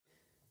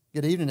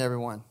Good evening,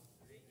 everyone.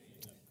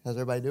 How's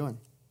everybody doing?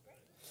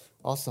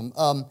 Awesome.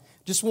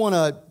 Just want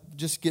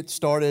to get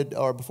started,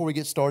 or before we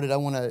get started, I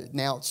want to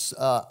announce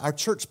our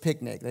church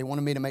picnic. They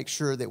wanted me to make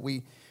sure that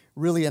we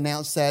really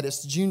announce that.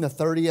 It's June the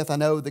 30th. I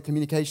know the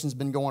communication's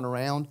been going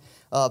around,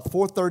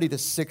 4:30 to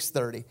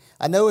 6:30.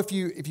 I know if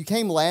you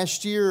came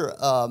last year,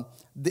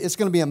 it's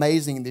going to be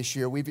amazing this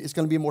year. It's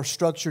going to be more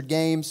structured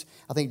games.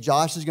 I think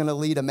Josh is going to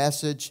lead a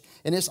message,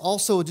 and it's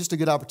also just a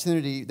good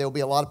opportunity. There will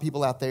be a lot of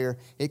people out there.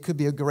 It could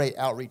be a great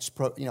outreach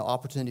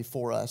opportunity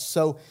for us.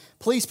 So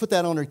please put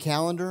that on your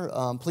calendar.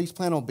 Please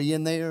plan on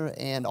being there,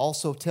 and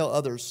also tell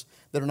others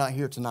that are not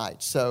here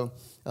tonight. So,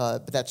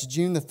 but that's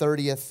June the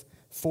 30th,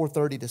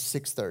 4:30 to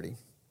 6:30.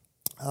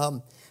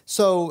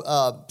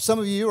 So some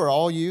of you, or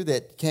all you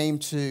that came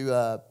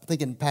to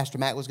thinking Pastor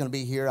Matt was going to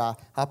be here, I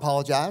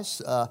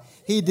apologize.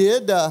 He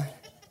did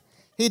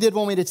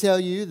want me to tell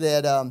you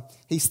that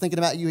he's thinking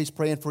about you, he's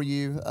praying for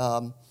you,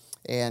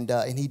 and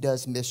he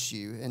does miss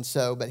you. And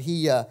so, but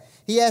he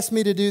asked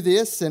me to do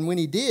this, and when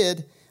he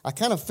did, I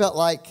kind of felt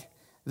like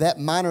that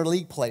minor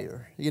league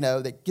player,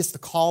 that gets the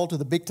call to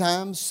the big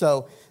times.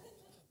 So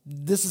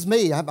this is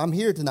me. I'm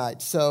here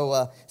tonight.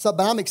 But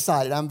I'm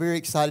excited. I'm very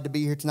excited to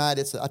be here tonight.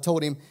 I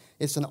told him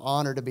it's an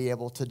honor to be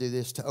able to do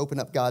this, to open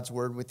up God's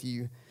Word with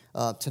you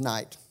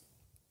tonight.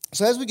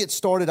 So as we get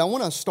started, I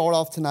want to start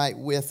off tonight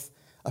with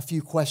a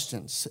few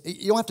questions.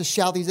 You don't have to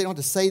shout these. You don't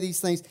have to say these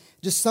things.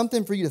 Just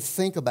something for you to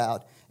think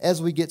about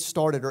as we get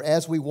started or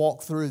as we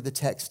walk through the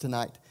text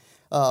tonight.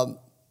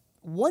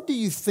 What do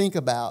you think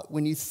about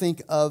when you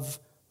think of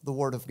the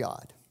Word of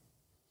God?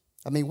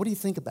 I mean, what do you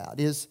think about?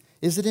 Is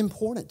it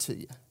important to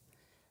you?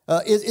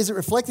 Is it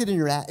reflected in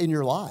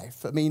your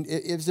life? I mean,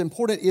 is it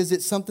important? Is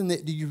it something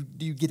that do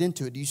you get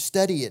into it? Do you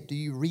study it? Do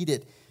you read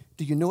it?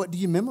 Do you know it? Do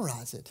you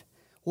memorize it?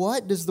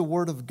 What does the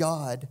Word of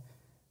God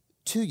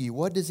to you?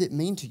 What does it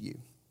mean to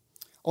you?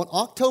 On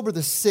October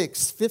the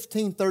 6th,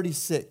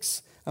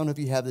 1536, I don't know if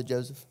you have the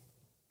Joseph.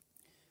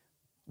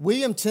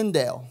 William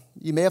Tyndale,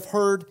 you may have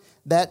heard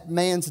that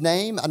man's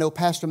name. I know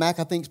Pastor Mack,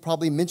 I think,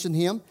 probably mentioned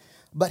him.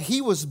 But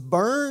he was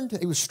burned,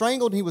 he was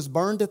strangled, and he was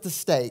burned at the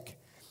stake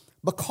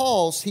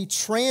because he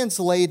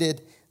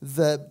translated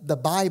the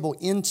Bible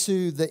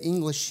into the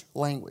English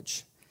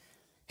language.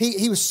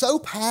 He was so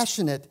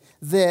passionate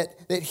that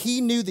he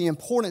knew the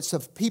importance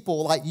of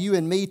people like you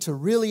and me to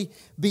really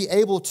be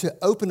able to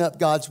open up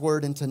God's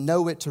Word and to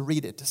know it, to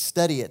read it, to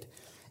study it.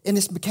 And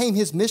this became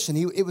his mission.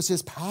 It was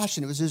his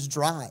passion. It was his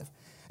drive.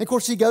 And of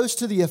course, he goes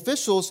to the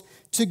officials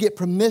to get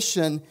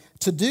permission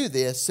to do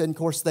this. And of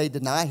course, they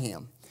deny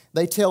him.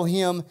 They tell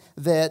him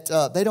that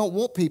they don't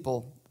want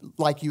people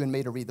like you and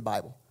me to read the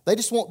Bible. They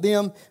just want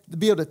them to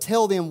be able to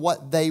tell them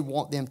what they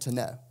want them to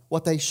know,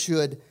 what they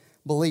should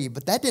believe.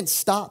 But that didn't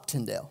stop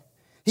Tyndale.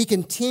 He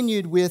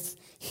continued with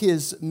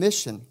his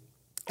mission.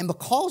 And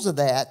because of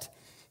that,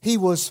 he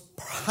was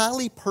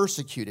highly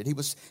persecuted. He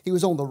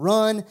was on the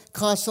run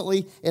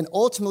constantly, and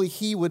ultimately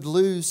he would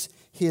lose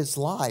his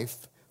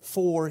life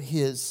for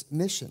his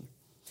mission.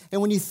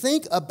 And when you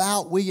think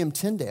about William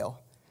Tyndale,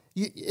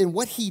 and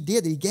what he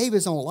did, he gave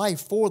his own life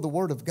for the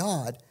Word of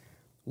God.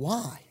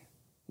 Why?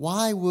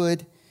 Why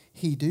would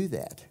he do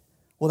that?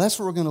 Well, that's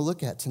what we're going to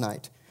look at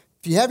tonight.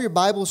 If you have your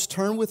Bibles,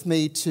 turn with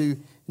me to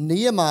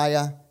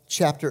Nehemiah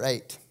chapter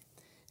 8.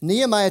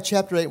 Nehemiah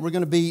chapter 8, we're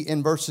going to be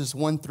in verses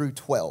 1 through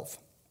 12.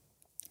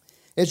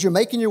 As you're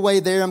making your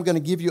way there, I'm going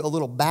to give you a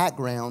little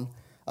background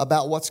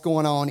about what's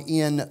going on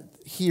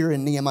here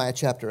in Nehemiah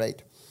chapter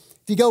 8.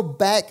 If you go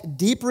back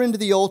deeper into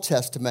the Old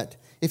Testament,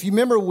 if you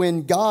remember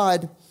when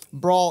God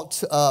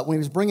when he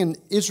was bringing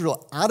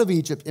Israel out of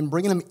Egypt and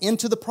bringing them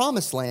into the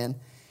promised land,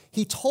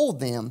 he told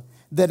them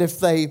that if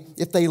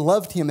they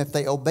loved him, if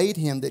they obeyed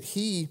him, that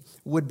he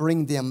would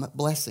bring them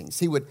blessings.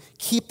 He would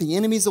keep the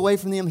enemies away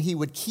from them. He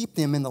would keep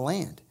them in the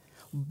land.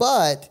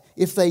 But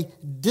if they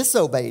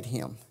disobeyed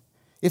him,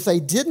 if they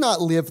did not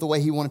live the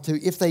way he wanted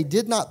to, if they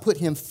did not put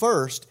him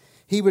first,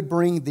 he would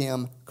bring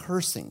them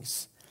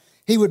cursings.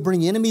 He would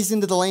bring enemies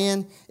into the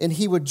land, and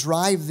he would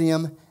drive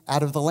them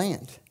out of the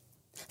land.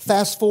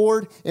 Fast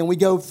forward, and we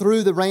go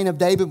through the reign of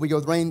David, we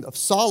go the reign of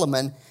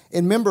Solomon,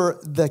 and remember,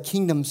 the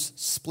kingdoms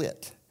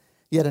split.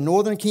 You had a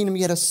northern kingdom,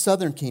 you had a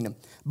southern kingdom.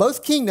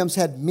 Both kingdoms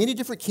had many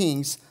different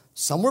kings.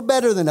 Some were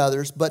better than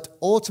others, but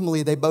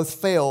ultimately they both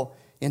fell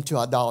into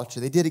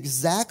idolatry. They did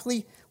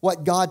exactly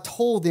what God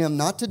told them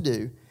not to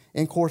do,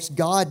 and of course,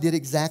 God did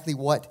exactly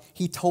what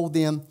he told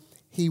them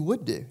he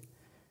would do.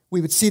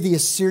 We would see the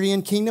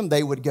Assyrian kingdom.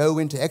 They would go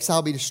into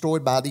exile, be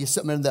destroyed by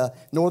the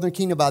northern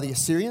kingdom by the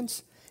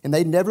Assyrians. And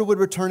they never would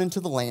return into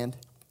the land.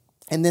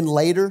 And then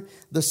later,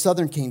 the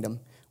southern kingdom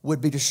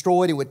would be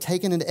destroyed and would be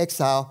taken into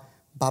exile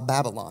by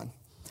Babylon.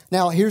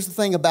 Now, here's the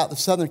thing about the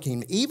southern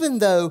kingdom. Even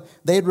though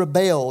they had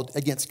rebelled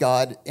against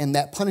God and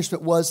that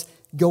punishment was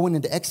going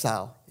into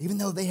exile, even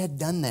though they had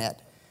done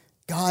that,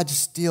 God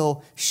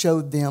still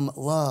showed them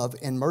love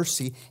and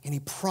mercy, and he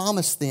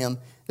promised them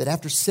that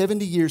after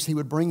 70 years, he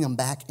would bring them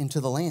back into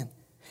the land.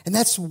 And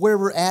that's where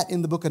we're at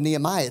in the book of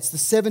Nehemiah. It's the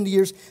 70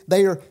 years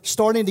they are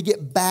starting to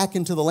get back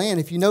into the land.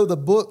 If you know the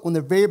book, when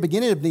the very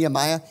beginning of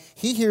Nehemiah,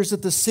 he hears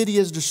that the city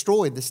is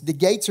destroyed. The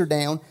gates are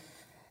down.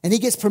 And he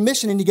gets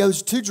permission and he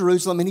goes to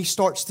Jerusalem and he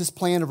starts this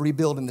plan of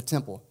rebuilding the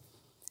temple.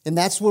 And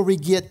that's where we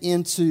get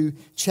into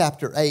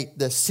chapter 8.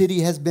 The city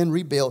has been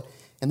rebuilt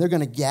and they're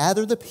going to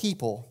gather the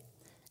people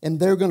and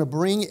they're going to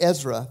bring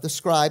Ezra, the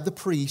scribe, the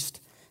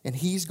priest, and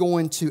he's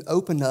going to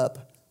open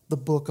up the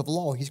book of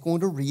law. He's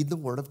going to read the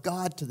word of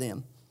God to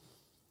them.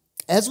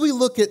 As we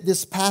look at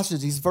this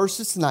passage, these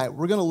verses tonight,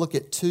 we're going to look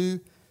at two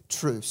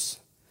truths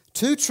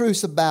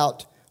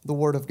about the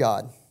word of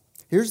God.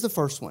 Here's the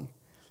first one.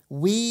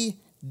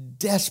 We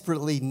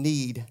desperately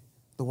need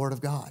the word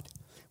of God.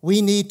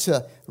 We need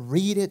to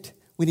read it.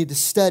 We need to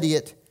study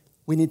it.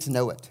 We need to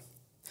know it.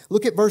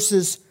 Look at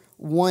verses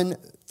 1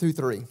 through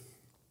 3.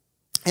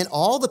 And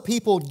all the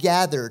people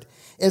gathered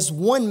as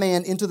one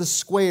man into the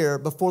square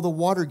before the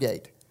water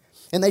gate.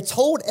 And they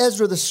told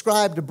Ezra the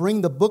scribe to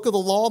bring the book of the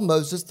law of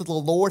Moses that the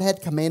Lord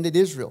had commanded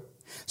Israel.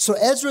 So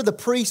Ezra the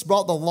priest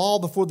brought the law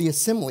before the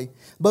assembly,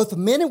 both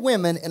men and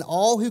women and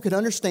all who could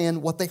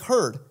understand what they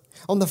heard.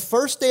 On the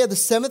first day of the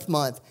 7th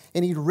month,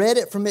 and he read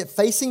it from it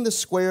facing the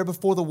square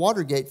before the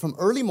water gate from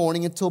early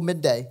morning until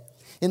midday,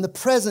 in the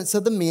presence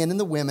of the men and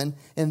the women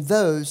and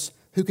those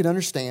who could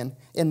understand,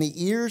 and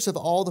the ears of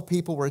all the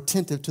people were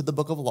attentive to the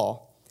book of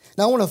law.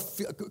 Now, I want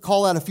to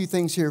call out a few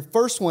things here.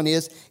 First one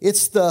is,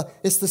 it's the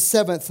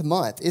 7th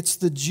month. It's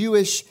the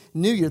Jewish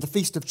New Year, the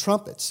Feast of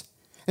Trumpets.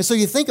 And so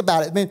you think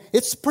about it, man,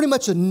 it's pretty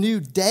much a new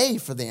day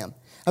for them.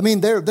 I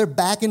mean, they're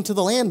back into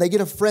the land. They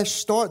get a fresh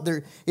start.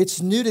 It's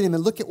new to them,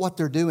 and look at what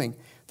they're doing.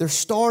 They're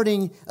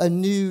starting a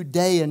new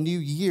day, a new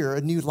year,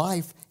 a new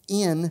life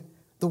in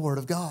the Word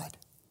of God.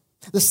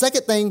 The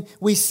second thing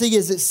we see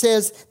is it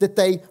says that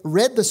they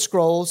read the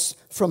scrolls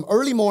from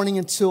early morning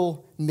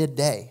until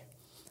midday.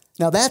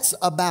 Now, that's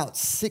about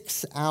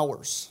 6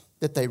 hours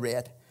that they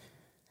read.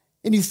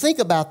 And you think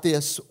about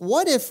this,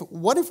 what if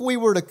we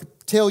were to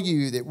tell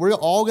you that we're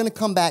all going to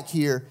come back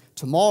here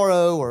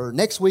tomorrow or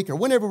next week or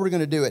whenever we're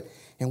going to do it,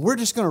 and we're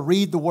just going to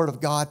read the Word of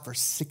God for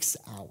 6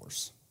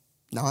 hours,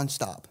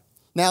 nonstop.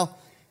 Now,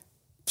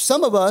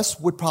 some of us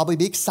would probably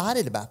be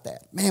excited about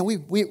that. Man, we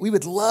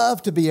would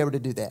love to be able to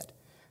do that.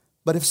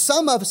 But if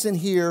some of us in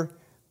here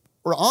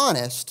are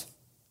honest,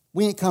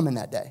 we ain't coming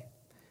that day.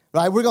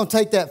 Right? We're going to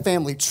take that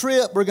family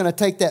trip. We're going to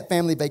take that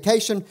family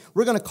vacation.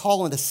 We're going to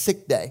call it a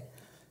sick day.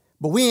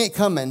 But we ain't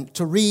coming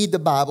to read the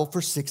Bible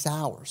for 6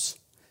 hours.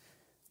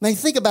 Now, you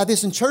think about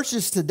this. In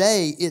churches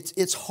today,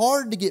 it's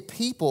hard to get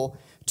people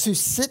to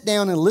sit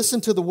down and listen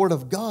to the Word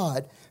of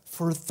God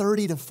for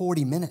 30 to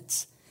 40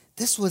 minutes.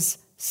 This was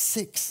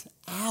 6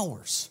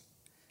 hours.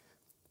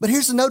 But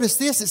here's to notice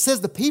this. It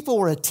says the people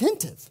were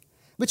attentive,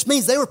 which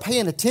means they were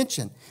paying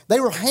attention. They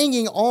were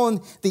hanging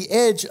on the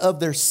edge of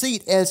their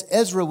seat as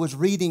Ezra was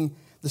reading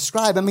the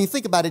scribe. I mean,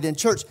 think about it in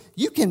church.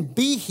 You can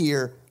be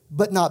here,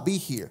 but not be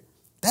here.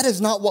 That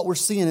is not what we're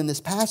seeing in this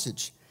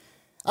passage.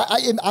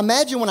 I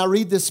imagine when I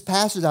read this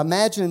passage, I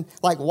imagine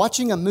like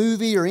watching a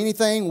movie or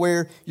anything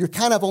where you're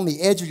kind of on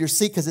the edge of your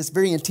seat because it's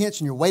very intense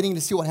and you're waiting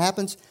to see what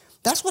happens.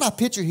 That's what I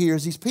picture here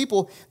is these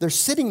people, they're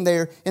sitting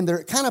there and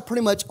they're kind of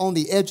pretty much on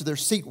the edge of their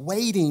seat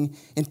waiting,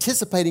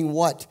 anticipating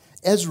what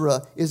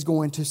Ezra is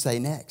going to say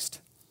next.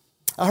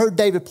 I heard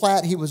David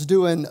Platt, he was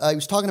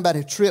talking about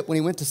his trip when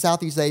he went to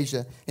Southeast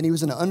Asia, and he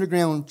was in an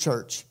underground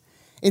church.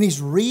 And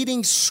he's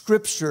reading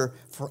scripture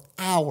for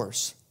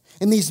hours.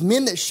 And these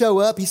men that show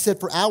up, he said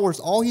for hours,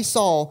 all he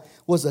saw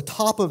was the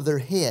top of their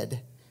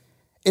head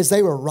as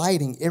they were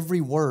writing every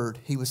word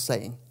he was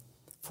saying.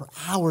 For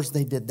hours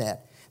they did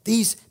that.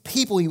 These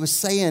people, he was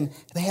saying,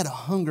 they had a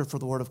hunger for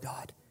the Word of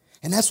God.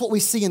 And that's what we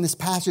see in this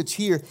passage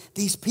here.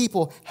 These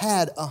people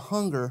had a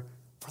hunger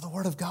for the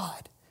Word of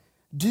God.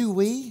 Do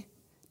we?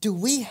 Do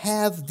we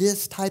have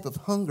this type of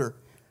hunger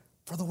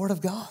for the Word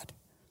of God?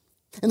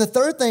 And the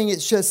third thing it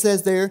just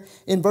says there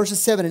in verses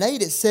 7 and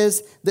 8, it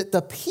says that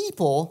the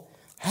people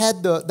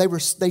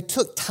they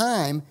took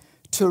time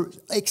to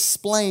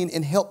explain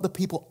and help the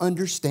people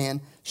understand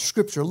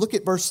Scripture. Look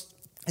at verse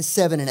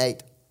 7 and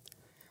 8.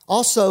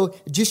 Also,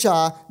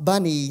 Jishah,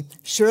 Bani,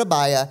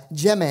 Sherebiah,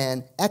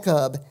 Jeman,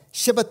 Akab,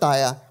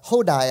 Shephatiah,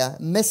 Hodiah,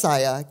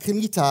 Messiah,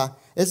 Kelita,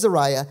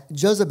 Azariah,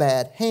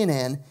 Jozabad,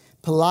 Hanan,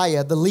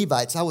 Peliah, the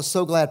Levites. I was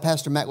so glad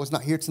Pastor Matt was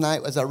not here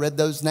tonight as I read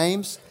those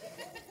names.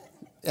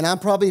 And I'm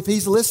probably, if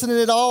he's listening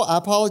at all, I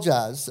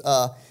apologize.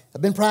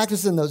 I've been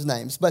practicing those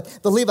names. But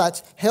the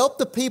Levites helped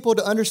the people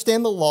to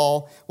understand the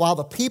law while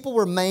the people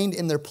remained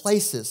in their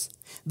places.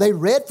 They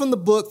read from the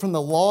book, from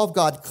the law of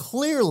God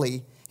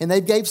clearly, and they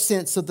gave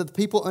sense so that the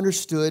people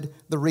understood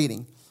the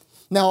reading.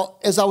 Now,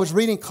 as I was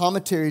reading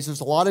commentaries,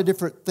 there's a lot of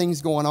different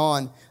things going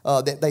on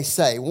that they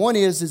say. One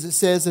is it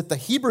says that the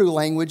Hebrew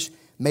language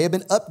may have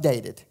been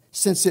updated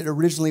since it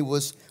originally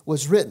was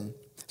written.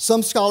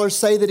 Some scholars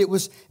say that it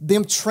was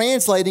them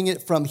translating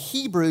it from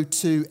Hebrew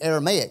to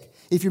Aramaic.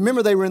 If you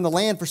remember, they were in the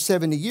land for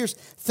 70 years.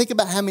 Think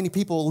about how many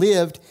people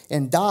lived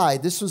and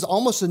died. This was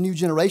almost a new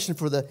generation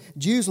for the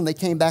Jews when they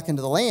came back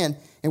into the land.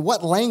 And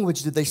what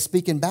language did they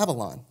speak in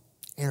Babylon?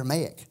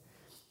 Aramaic.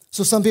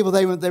 So some people,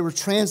 they were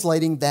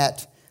translating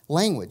that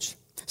language.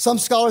 Some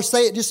scholars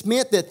say it just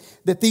meant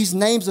that these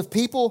names of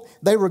people,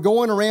 they were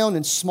going around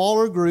in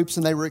smaller groups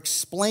and they were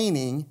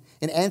explaining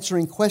and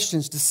answering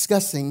questions,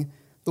 discussing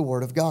the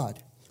Word of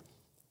God.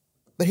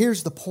 But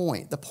here's the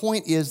point. The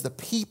point is the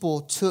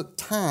people took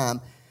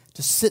time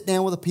to sit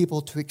down with the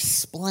people to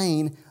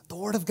explain the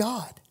Word of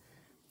God.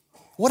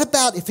 What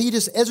about if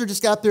Ezra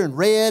just got there and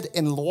read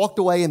and walked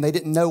away and they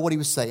didn't know what he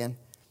was saying?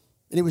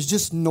 And it was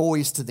just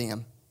noise to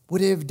them.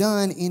 Would it have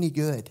done any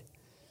good?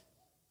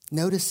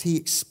 Notice they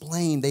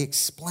explained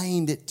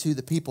it to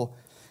the people.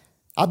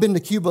 I've been to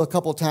Cuba a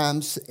couple of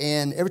times,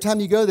 and every time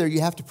you go there,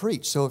 you have to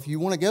preach. So if you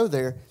want to go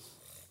there,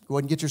 go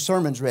ahead and get your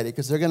sermons ready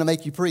because they're going to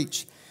make you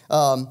preach.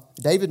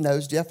 David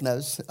knows, Jeff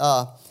knows.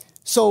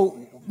 So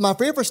my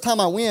very first time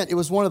I went, it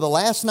was one of the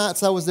last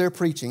nights I was there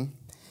preaching.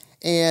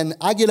 And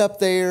I get up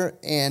there,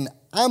 and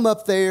I'm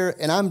up there,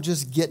 and I'm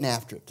just getting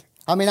after it.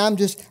 I mean,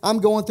 I'm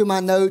going through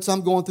my notes,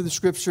 I'm going through the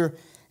scripture,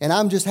 and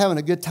I'm just having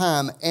a good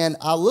time. And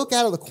I look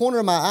out of the corner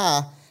of my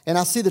eye, and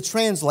I see the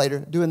translator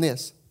doing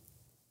this.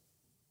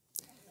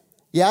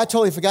 Yeah, I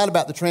totally forgot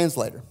about the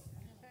translator.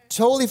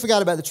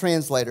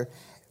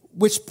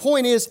 Which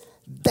point is,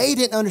 they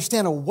didn't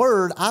understand a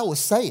word I was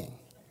saying.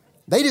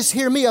 They just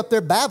hear me up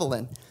there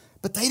babbling,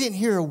 but they didn't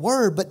hear a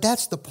word. But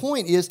that's the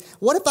point is,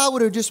 what if I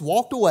would have just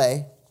walked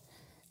away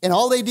and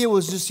all they did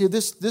was just hear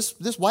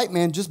this white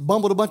man just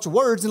bumbled a bunch of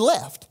words and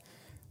left?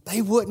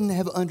 They wouldn't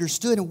have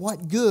understood, and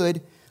what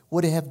good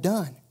would it have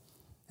done?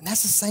 And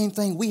that's the same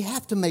thing. We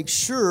have to make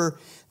sure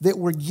that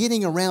we're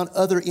getting around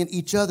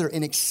each other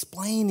and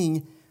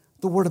explaining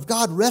the Word of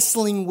God,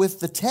 wrestling with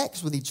the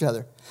text with each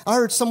other. I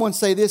heard someone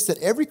say this, that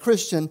every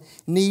Christian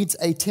needs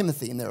a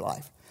Timothy in their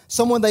life,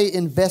 someone they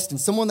invest in,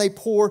 someone they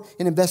pour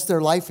and invest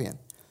their life in.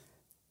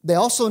 They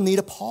also need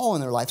a Paul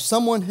in their life,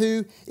 someone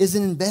who is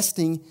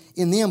investing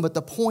in them. But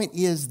the point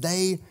is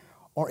they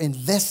are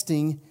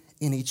investing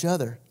in each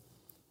other.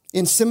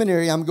 In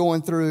seminary, I'm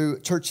going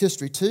through church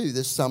history too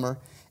this summer,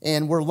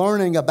 and we're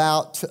learning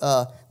about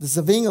the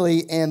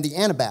Zwingli and the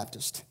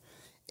Anabaptist.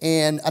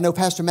 And I know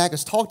Pastor Mack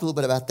has talked a little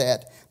bit about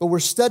that, but we're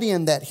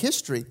studying that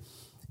history.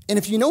 And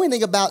if you know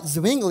anything about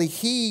Zwingli,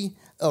 he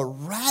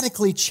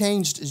radically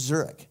changed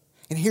Zurich.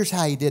 And here's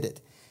how he did it.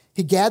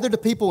 He gathered the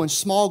people in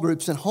small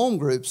groups and home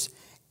groups,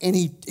 and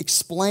he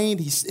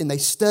explained, and they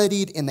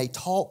studied, and they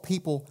taught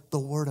people the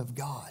Word of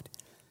God.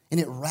 And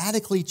it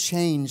radically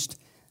changed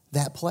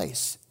that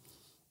place.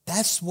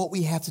 That's what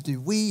we have to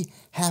do. We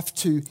have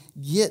to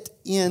get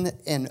in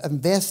and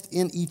invest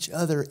in each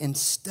other and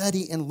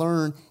study and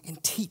learn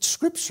and teach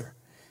Scripture.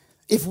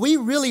 If we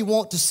really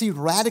want to see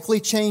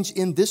radically change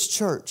in this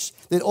church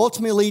that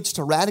ultimately leads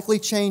to radically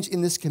change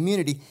in this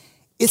community,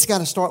 it's got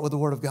to start with the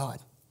Word of God.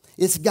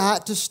 It's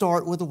got to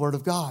start with the Word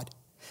of God.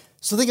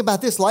 So think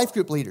about this, life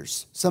group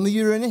leaders. Some of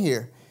you are in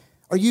here.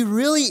 Are you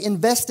really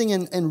investing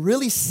in and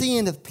really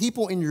seeing if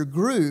people in your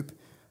group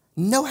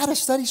know how to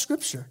study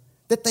Scripture,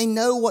 that they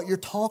know what you're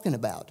talking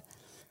about?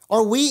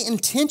 Are we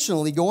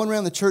intentionally going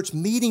around the church,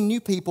 meeting new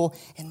people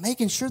and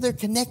making sure they're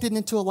connected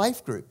into a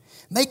life group?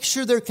 Make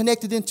sure they're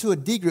connected into a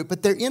D group,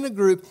 but they're in a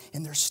group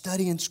and they're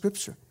studying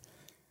Scripture.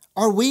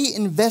 Are we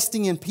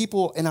investing in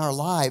people in our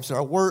lives,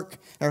 our work,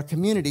 our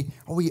community?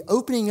 Are we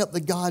opening up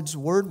the God's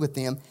Word with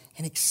them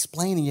and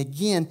explaining?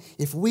 Again,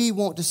 if we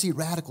want to see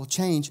radical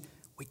change,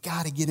 we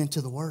got to get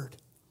into the Word.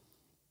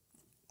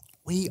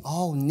 We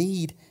all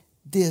need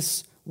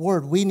this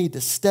Word. We need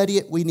to study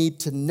it. We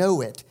need to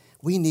know it.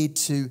 We need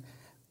to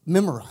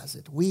memorize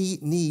it. We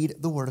need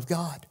the Word of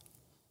God.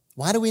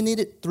 Why do we need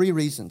it? 3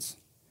 reasons.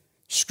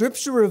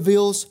 Scripture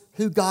reveals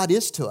who God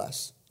is to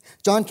us.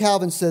 John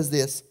Calvin says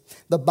this,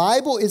 "The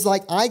Bible is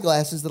like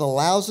eyeglasses that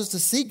allows us to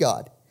see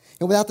God.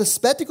 And without the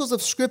spectacles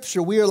of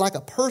Scripture, we are like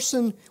a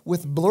person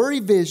with blurry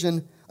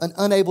vision and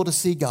unable to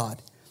see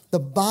God." The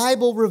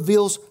Bible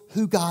reveals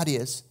who God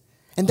is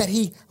and that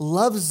He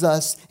loves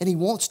us and He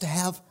wants to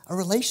have a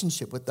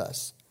relationship with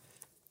us.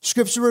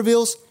 Scripture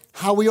reveals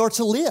how we are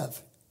to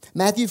live.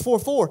 Matthew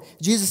 4:4,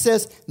 Jesus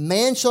says,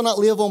 "Man shall not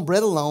live on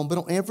bread alone, but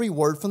on every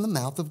word from the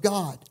mouth of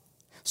God."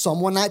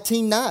 Psalm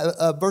 119,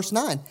 verse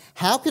 9,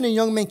 "How can a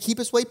young man keep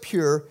his way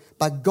pure?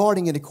 By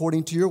guarding it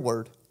according to your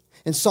word."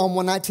 In Psalm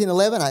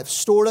 119:11, "I have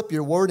stored up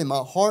your word in my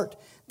heart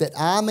that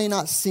I may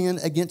not sin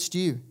against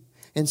you."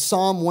 In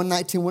Psalm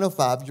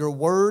 119:105, "Your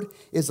word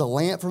is a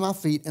lamp for my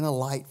feet and a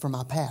light for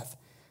my path."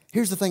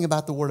 Here's the thing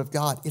about the Word of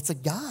God. It's a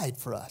guide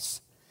for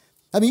us.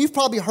 I mean, you've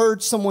probably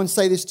heard someone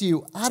say this to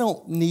you, "I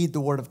don't need the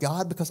Word of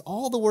God because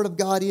all the Word of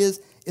God is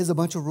a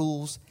bunch of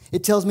rules.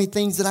 It tells me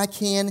things that I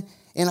can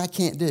and I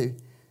can't do."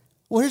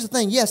 Well, here's the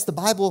thing. Yes, the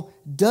Bible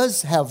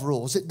does have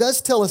rules. It does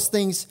tell us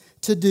things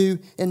to do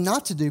and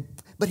not to do.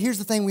 But here's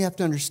the thing we have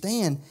to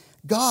understand.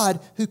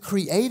 God, who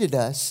created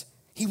us,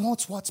 He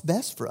wants what's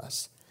best for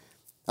us.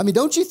 I mean,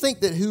 don't you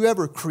think that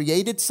whoever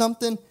created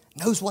something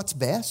knows what's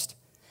best?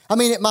 I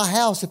mean, at my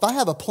house, if I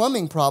have a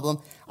plumbing problem,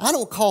 I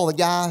don't call the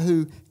guy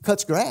who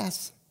cuts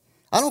grass.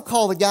 I don't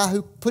call the guy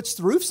who puts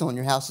the roofs on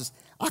your houses.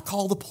 I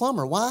call the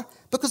plumber. Why?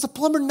 Because the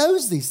plumber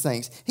knows these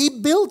things.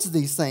 He builds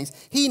these things.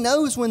 He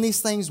knows when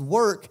these things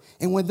work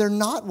and when they're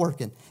not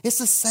working. It's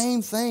the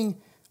same thing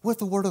with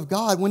the Word of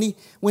God.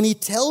 When he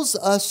tells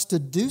us to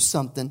do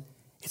something,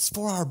 it's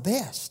for our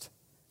best.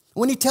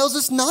 When he tells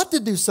us not to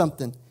do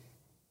something,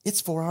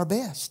 it's for our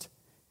best.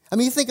 I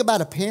mean, you think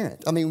about a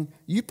parent. I mean,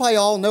 you probably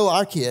all know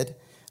our kid.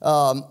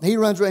 He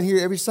runs around here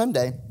every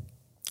Sunday.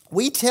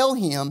 We tell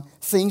him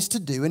things to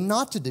do and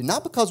not to do,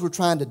 not because we're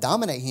trying to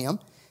dominate him.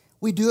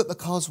 We do it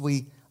because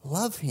we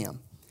love him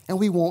and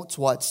we want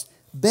what's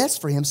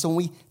best for him. So when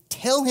we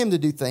tell him to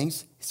do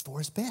things, it's for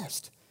his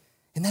best.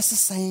 And that's the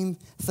same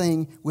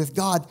thing with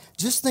God.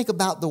 Just think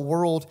about the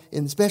world,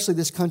 and especially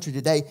this country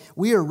today.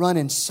 We are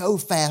running so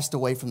fast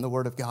away from the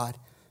Word of God.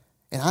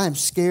 And I am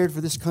scared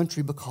for this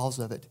country because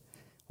of it.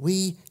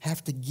 We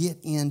have to get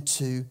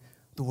into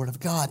the Word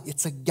of God.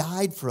 It's a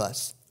guide for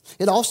us.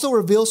 It also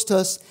reveals to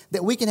us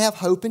that we can have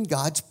hope in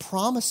God's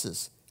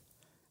promises.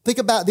 Think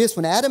about this.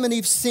 When Adam and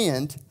Eve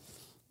sinned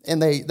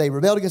and they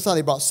rebelled against God,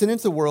 they brought sin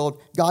into the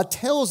world, God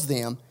tells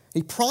them,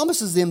 he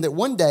promises them that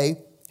one day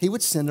he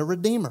would send a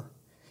Redeemer.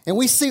 And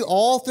we see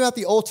all throughout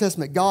the Old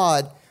Testament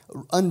God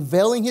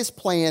unveiling his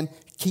plan,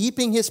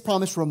 keeping his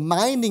promise,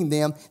 reminding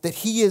them that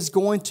he is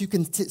going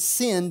to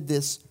send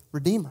this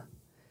Redeemer.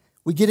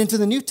 We get into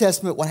the New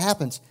Testament, what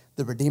happens?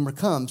 The Redeemer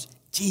comes,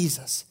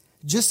 Jesus.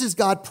 Just as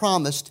God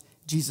promised,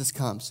 Jesus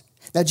comes.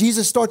 Now,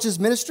 Jesus starts his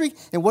ministry,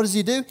 and what does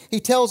he do? He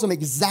tells them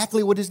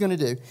exactly what he's going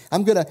to do.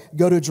 I'm going to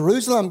go to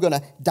Jerusalem, I'm going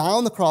to die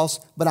on the cross,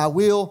 but I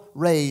will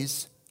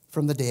raise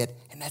from the dead.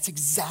 And that's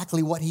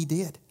exactly what he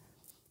did.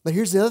 But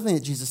here's the other thing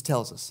that Jesus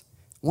tells us.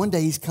 One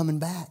day he's coming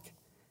back.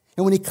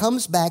 And when he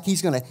comes back,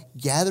 he's going to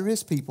gather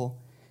his people,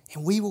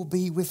 and we will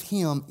be with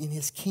him in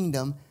his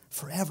kingdom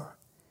forever.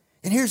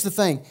 And here's the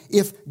thing.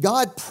 If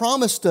God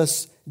promised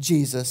us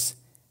Jesus,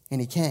 and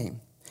he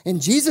came, and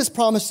Jesus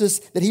promised us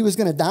that he was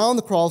going to die on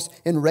the cross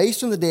and raise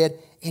from the dead,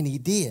 and he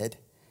did,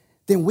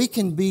 then we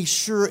can be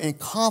sure and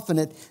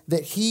confident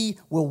that he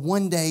will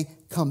one day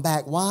come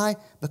back. Why?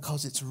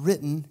 Because it's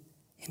written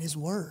in his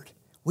word.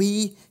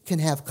 We can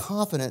have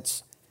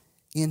confidence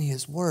in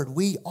his word.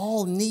 We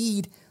all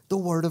need the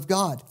word of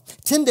God.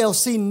 Tyndale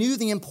C. knew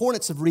the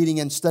importance of reading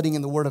and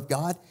studying the word of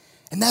God,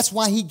 and that's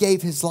why he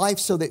gave his life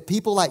so that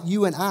people like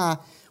you and I,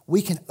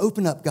 we can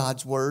open up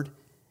God's word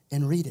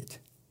and read it.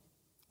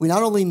 We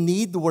not only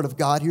need the Word of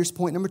God, here's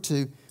point number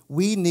 2,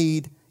 we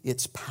need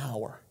its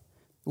power.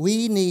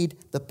 We need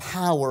the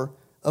power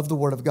of the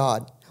Word of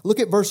God. Look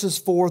at verses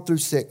 4 through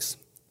 6.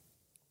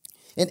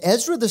 And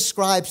Ezra the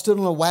scribe stood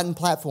on a wooden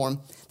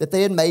platform that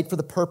they had made for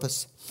the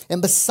purpose.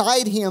 And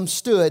beside him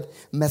stood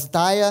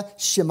Matthiah,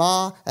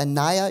 Shema,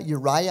 Ananiah,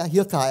 Uriah,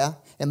 Hilkiah,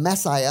 and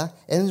Messiah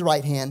in his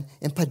right hand,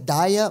 and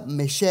Pedaiah,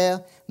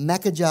 Mishael,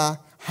 Machajah,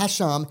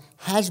 Hasham,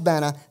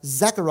 Hashbana,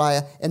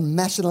 Zechariah, and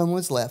Meshullam on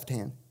his left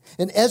hand.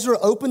 And Ezra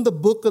opened the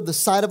book of the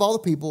sight of all the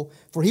people,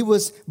 for he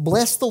was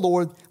blessed the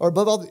Lord, or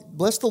above all,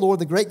 blessed the Lord,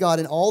 the great God.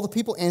 And all the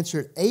people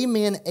answered,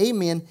 Amen,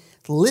 Amen,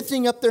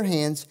 lifting up their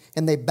hands,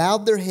 and they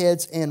bowed their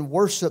heads and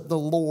worshiped the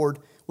Lord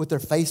with their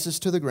faces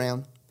to the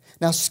ground.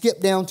 Now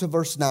skip down to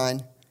verse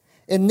 9.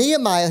 And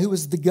Nehemiah, who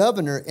was the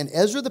governor, and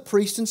Ezra the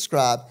priest and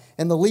scribe,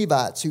 and the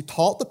Levites, who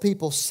taught the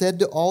people, said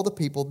to all the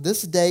people,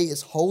 This day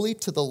is holy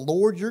to the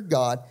Lord your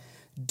God.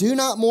 Do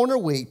not mourn or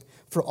weep.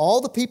 For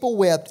all the people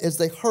wept as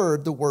they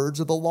heard the words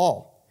of the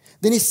law.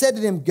 Then he said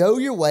to them, Go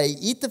your way,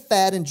 eat the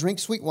fat and drink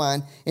sweet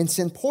wine, and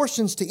send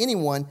portions to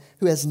anyone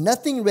who has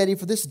nothing ready,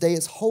 for this day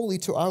is holy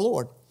to our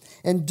Lord.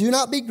 And do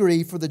not be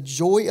grieved, for the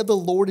joy of the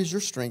Lord is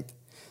your strength.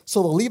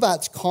 So the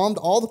Levites calmed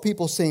all the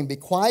people, saying, Be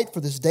quiet, for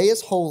this day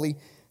is holy.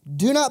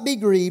 Do not be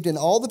grieved. And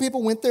all the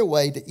people went their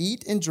way to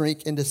eat and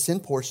drink and to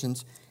send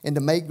portions and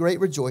to make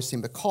great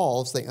rejoicing,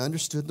 because they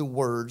understood the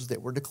words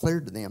that were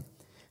declared to them.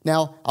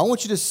 Now, I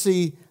want you to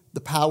see the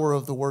power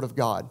of the Word of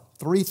God.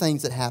 3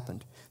 things that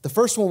happened. The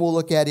first one we'll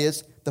look at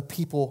is the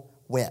people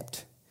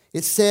wept.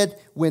 It said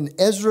when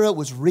Ezra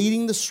was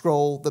reading the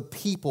scroll, the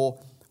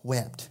people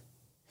wept.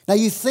 Now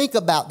you think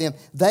about them.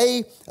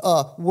 They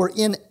were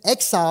in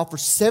exile for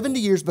 70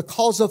 years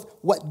because of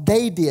what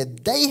they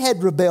did. They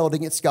had rebelled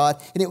against God,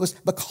 and it was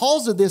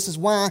because of this is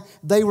why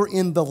they were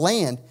in the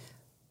land.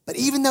 But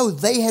even though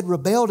they had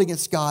rebelled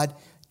against God,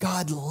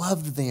 God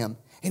loved them,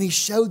 and he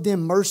showed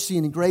them mercy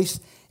and grace,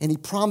 and he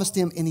promised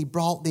them, and he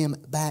brought them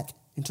back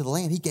into the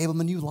land. He gave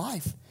them a new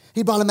life.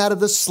 He brought them out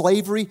of the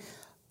slavery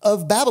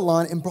of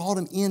Babylon and brought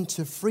them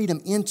into freedom,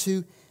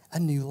 into a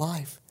new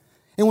life.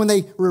 And when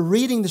they were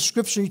reading the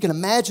scripture, you can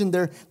imagine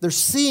they're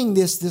seeing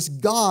this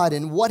God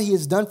and what he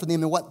has done for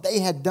them and what they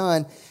had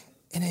done,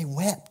 and they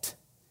wept.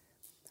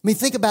 I mean,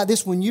 think about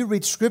this when you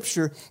read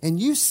scripture and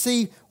you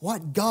see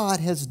what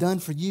God has done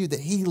for you, that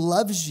he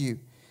loves you.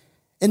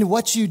 And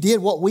what you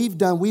did, what we've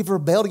done, we've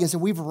rebelled against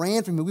him. We've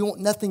ran from him. We want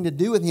nothing to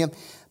do with him.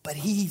 But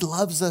he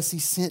loves us. He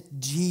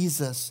sent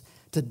Jesus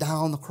to die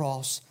on the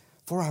cross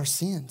for our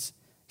sins.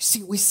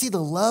 See, we see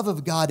the love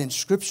of God in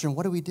Scripture. And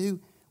what do?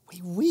 We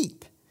We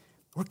weep.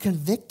 We're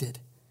convicted.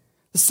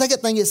 The second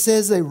thing it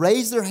says, they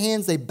raised their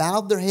hands, they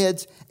bowed their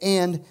heads,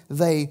 and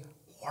they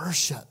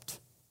worshiped.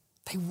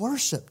 They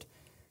worshiped.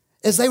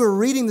 As they were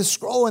reading the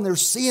scroll and they're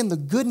seeing the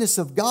goodness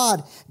of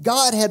God,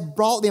 God had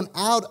brought them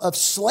out of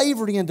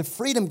slavery into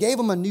freedom, gave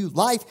them a new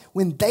life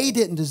when they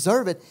didn't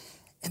deserve it,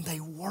 and they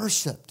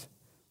worshiped.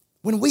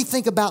 When we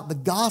think about the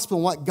gospel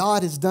and what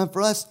God has done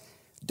for us,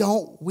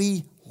 don't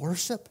we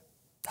worship?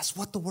 That's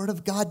what the Word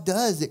of God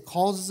does. It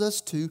causes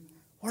us to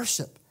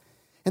worship.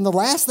 And the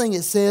last thing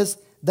it says,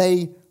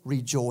 they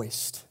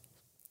rejoiced.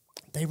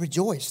 They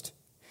rejoiced.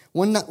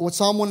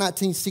 Psalm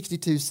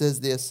 119:62 says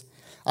this,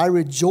 I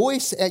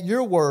rejoice at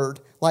your word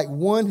like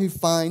one who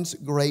finds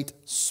great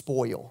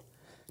spoil.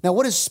 Now,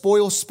 what is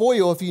spoil?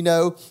 Spoil, if you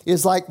know,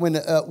 is like when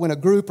a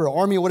group or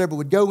army or whatever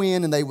would go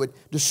in and they would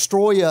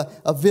destroy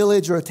a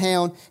village or a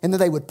town, and then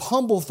they would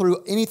pummel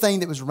through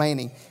anything that was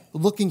raining,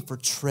 looking for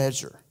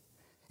treasure.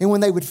 And when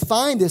they would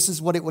find this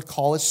is what it would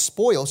call as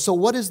spoil. So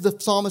what is the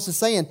psalmist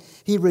saying?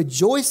 He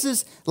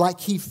rejoices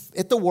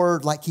at the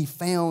word like he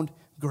found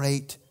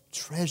great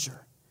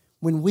treasure.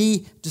 When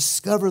we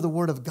discover the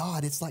Word of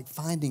God, it's like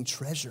finding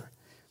treasure.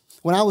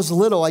 When I was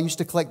little, I used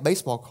to collect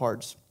baseball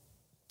cards.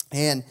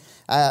 And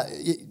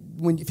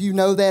if you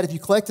know that, if you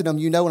collected them,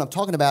 you know what I'm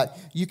talking about.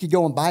 You could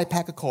go and buy a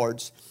pack of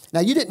cards.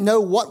 Now, you didn't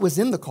know what was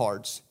in the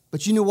cards,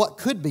 but you knew what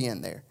could be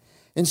in there.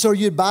 And so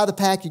you'd buy the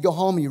pack, you go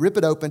home, and you rip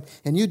it open,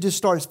 and you'd just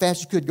start as fast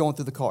as you could going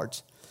through the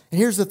cards. And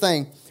here's the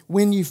thing.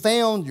 When you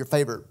found your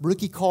favorite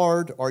rookie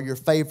card or your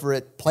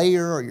favorite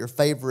player or your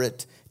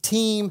favorite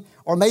team,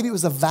 or maybe it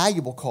was a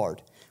valuable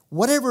card,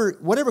 whatever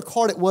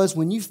card it was,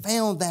 when you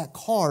found that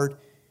card,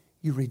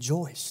 you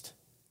rejoiced.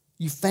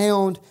 You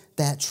found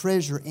that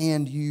treasure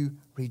and you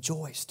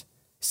rejoiced.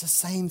 It's the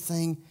same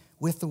thing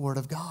with the Word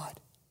of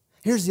God.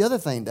 Here's the other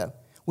thing, though.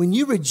 When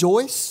you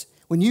rejoice,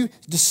 when you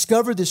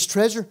discover this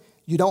treasure,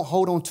 you don't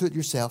hold on to it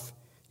yourself.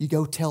 You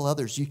go tell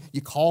others.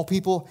 You call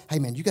people, hey,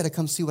 man, you got to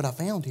come see what I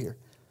found here.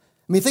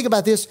 I mean, think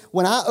about this.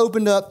 When I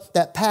opened up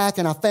that pack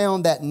and I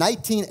found that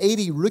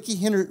 1980 Ricky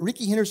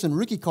Henderson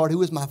rookie card, who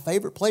was my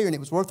favorite player, and it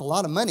was worth a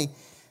lot of money,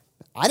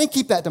 I didn't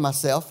keep that to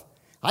myself.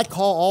 I'd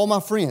call all my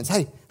friends.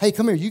 Hey,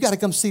 come here. You got to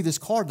come see this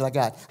card that I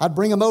got. I'd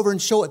bring them over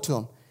and show it to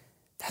them.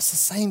 That's the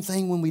same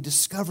thing when we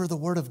discover the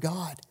Word of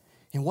God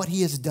and what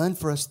He has done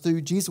for us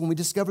through Jesus. When we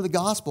discover the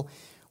gospel,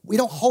 we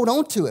don't hold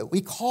on to it. We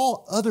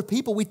call other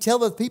people. We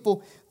tell other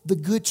people the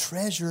good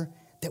treasure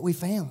that we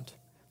found.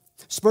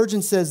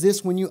 Spurgeon says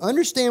this, when you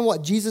understand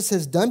what Jesus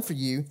has done for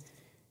you,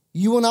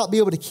 you will not be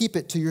able to keep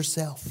it to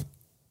yourself.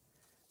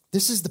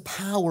 This is the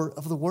power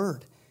of the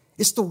Word.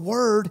 It's the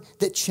Word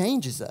that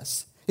changes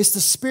us. It's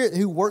the Spirit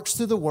who works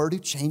through the Word who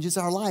changes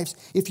our lives.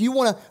 If you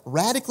want to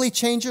radically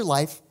change your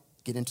life,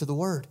 get into the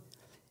Word.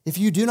 If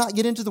you do not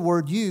get into the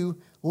Word,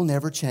 you will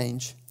never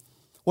change.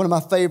 One of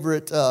my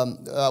favorite,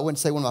 I wouldn't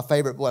say one of my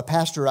favorite, but a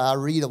pastor I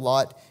read a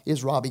lot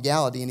is Robbie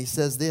Gallaty, and he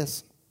says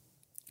this,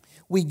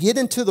 we get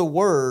into the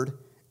Word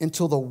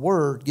until the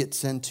Word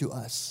gets into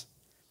us.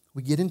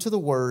 We get into the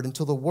Word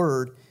until the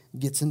Word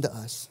gets into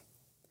us.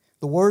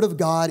 The Word of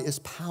God is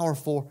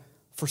powerful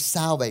for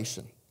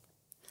salvation.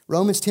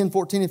 Romans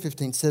 10:14 and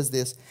 15 says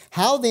this,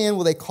 how then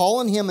will they call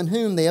on Him in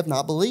whom they have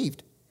not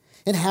believed?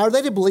 And how are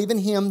they to believe in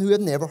Him who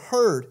have never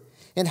heard?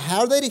 And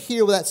how are they to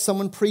hear without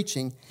someone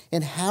preaching?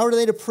 And how are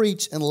they to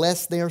preach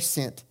unless they are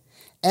sent?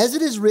 As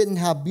it is written,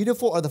 how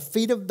beautiful are the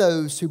feet of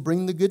those who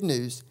bring the good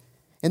news.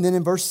 And then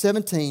in verse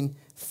 17,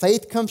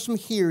 faith comes from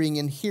hearing,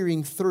 and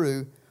hearing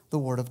through the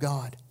Word of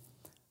God.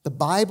 The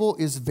Bible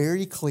is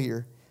very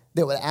clear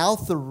that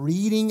without the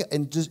reading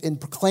and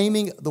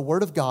proclaiming the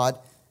Word of God,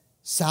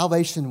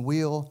 salvation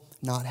will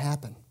not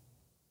happen.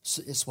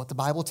 It's what the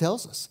Bible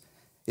tells us.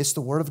 It's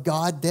the Word of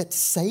God that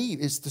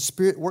saves. It's the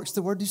Spirit works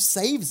the Word who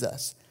saves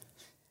us.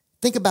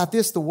 Think about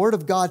this. The Word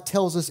of God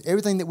tells us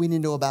everything that we need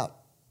to know about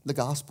the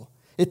gospel.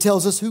 It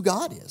tells us who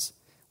God is,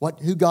 what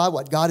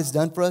God has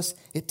done for us.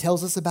 It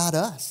tells us about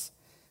us,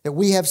 that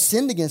we have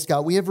sinned against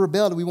God. We have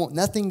rebelled. We want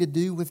nothing to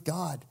do with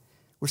God.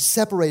 We're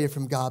separated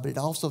from God, but it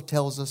also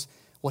tells us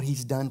what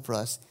He's done for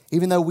us.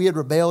 Even though we had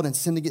rebelled and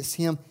sinned against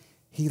Him,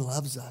 He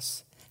loves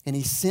us. And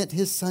He sent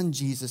His Son,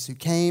 Jesus, who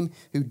came,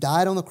 who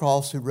died on the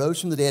cross, who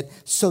rose from the dead,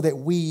 so that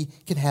we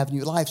can have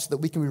new life, so that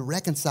we can be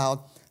reconciled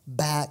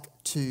back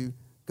to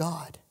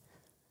God.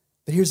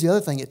 But here's the other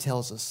thing it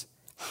tells us,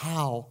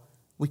 how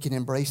we can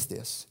embrace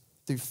this,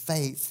 through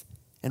faith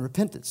and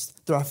repentance.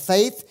 Through our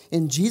faith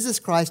in Jesus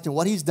Christ and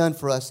what He's done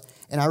for us,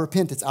 and our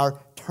repentance,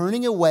 our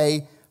turning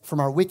away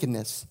from our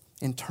wickedness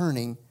and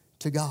turning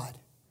to God.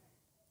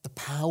 The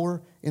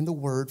power in the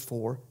Word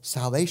for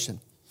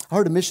salvation. I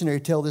heard a missionary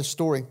tell this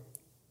story.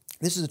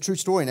 This is a true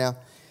story now.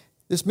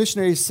 This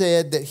missionary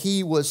said that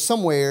he was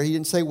somewhere, he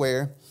didn't say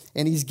where,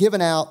 and he's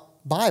giving out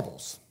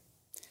Bibles.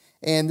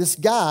 And this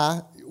guy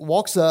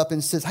walks up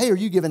and says, hey, are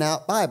you giving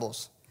out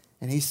Bibles?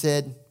 And he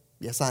said,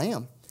 yes, I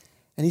am.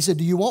 And he said,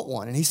 do you want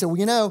one? And he said,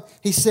 well,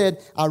 he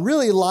said, I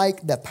really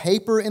like the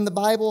paper in the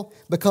Bible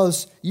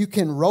because you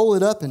can roll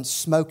it up and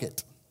smoke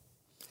it.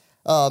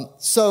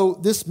 So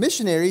this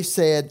missionary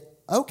said,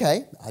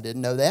 okay, I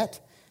didn't know that.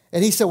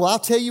 And he said, well, I'll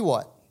tell you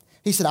what.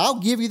 He said, I'll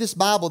give you this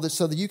Bible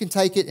so that you can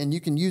take it and you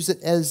can use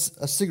it as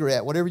a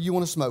cigarette, whatever you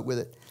want to smoke with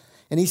it.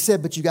 And he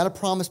said, but you got to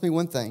promise me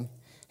one thing.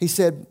 He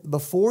said,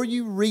 before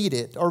you read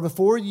it or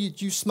before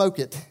you smoke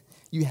it,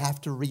 you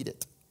have to read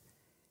it.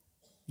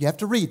 You have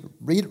to read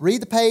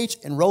the page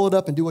and roll it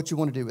up and do what you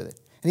want to do with it.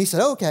 And he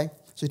said, oh, okay.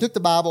 So he took the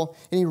Bible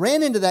and he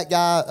ran into that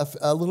guy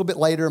a little bit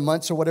later,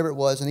 months or whatever it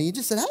was. And he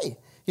just said, hey,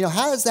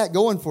 how is that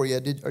going for you?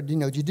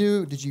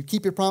 Did you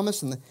keep your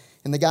promise? And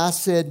the guy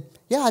said,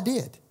 yeah, I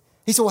did.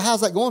 He said, well,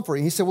 how's that going for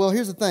you? He said, well,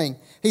 here's the thing.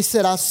 He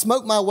said, I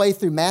smoked my way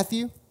through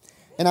Matthew,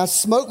 and I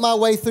smoked my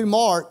way through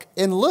Mark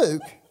and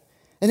Luke.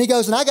 And he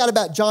goes, and I got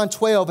about John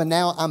 12, and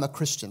now I'm a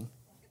Christian.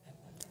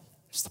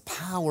 It's the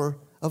power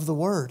of the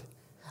Word.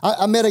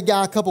 I met a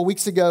guy a couple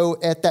weeks ago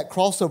at that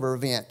crossover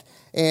event,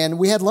 and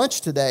we had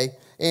lunch today.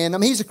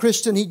 And he's a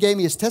Christian. He gave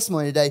me his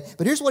testimony today.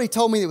 But here's what he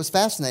told me that was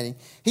fascinating.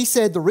 He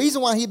said the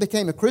reason why he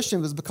became a Christian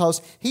was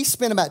because he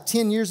spent about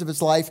 10 years of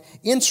his life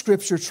in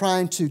Scripture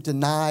trying to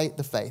deny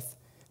the faith,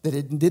 that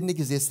it didn't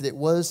exist,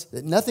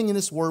 that nothing in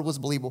this Word was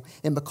believable.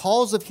 And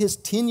because of his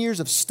 10 years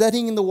of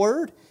studying in the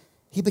Word,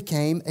 he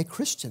became a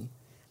Christian.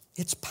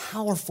 It's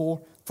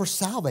powerful for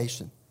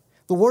salvation.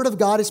 The Word of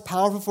God is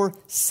powerful for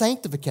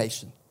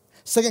sanctification.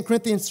 2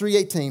 Corinthians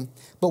 3:18,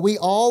 but we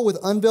all with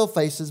unveiled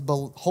faces,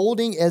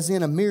 beholding as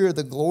in a mirror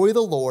the glory of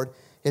the Lord,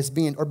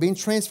 are being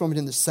transformed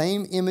in the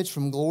same image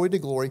from glory to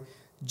glory,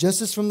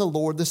 just as from the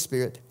Lord the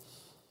Spirit.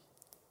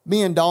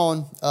 Me and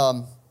Dawn,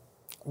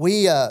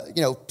 we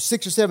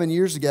 6 or 7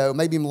 years ago,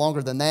 maybe even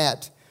longer than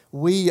that,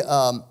 we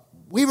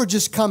were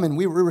just coming.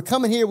 We were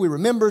coming here. We were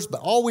members,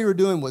 but all we were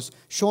doing was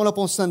showing up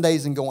on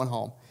Sundays and going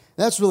home.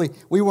 That's really,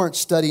 we weren't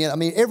studying. I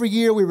mean, every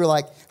year we were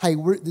like, hey,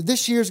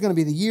 this year is going to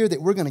be the year that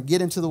we're going to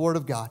get into the Word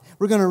of God.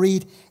 We're going to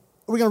read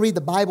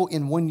the Bible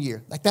in 1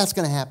 year. Like, that's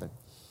going to happen.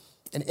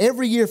 And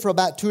every year for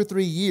about 2 or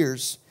 3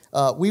 years,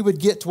 we would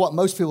get to what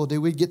most people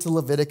do. We'd get to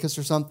Leviticus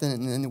or something,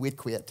 and then we'd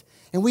quit.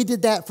 And we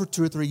did that for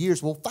 2 or 3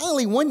 years. Well,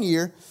 finally, 1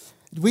 year,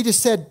 we just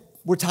said,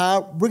 we're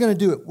tired. We're going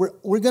to do it.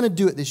 We're going to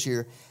do it this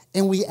year.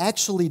 And we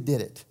actually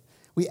did it.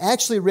 We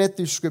actually read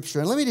through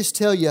Scripture. And let me just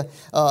tell you,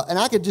 and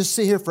I could just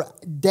sit here for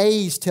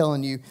days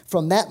telling you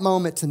from that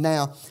moment to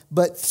now.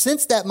 But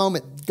since that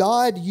moment,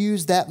 God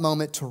used that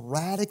moment to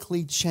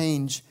radically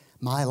change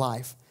my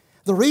life.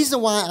 The reason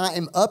why I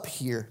am up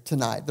here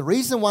tonight, the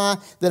reason why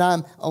that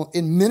I'm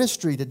in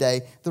ministry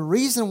today, the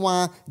reason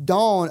why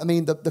Dawn,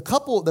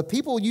 the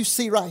people you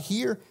see right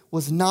here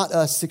was not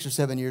us 6 or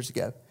 7 years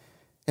ago.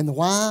 And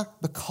why?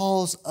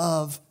 Because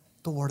of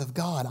the Word of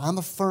God. I'm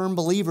a firm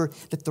believer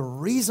that the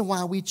reason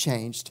why we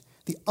changed,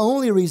 the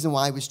only reason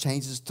why it was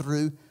changed is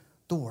through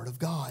the Word of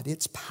God.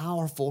 It's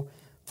powerful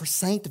for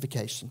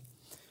sanctification.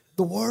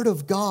 The Word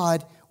of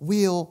God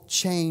will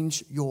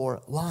change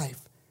your life.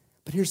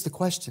 But here's the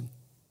question.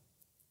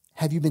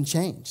 Have you been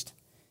changed?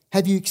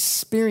 Have you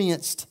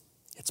experienced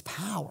its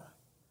power?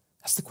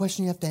 That's the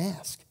question you have to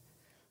ask.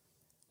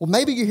 Well,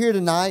 maybe you're here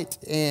tonight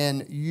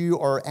and you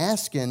are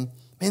asking,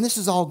 man, this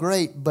is all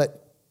great,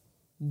 but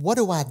what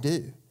do I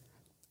do?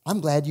 I'm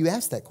glad you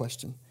asked that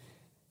question.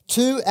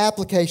 2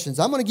 applications.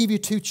 I'm going to give you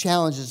 2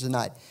 challenges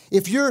tonight.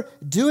 If you're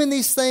doing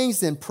these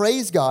things, then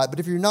praise God. But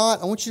if you're not,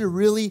 I want you to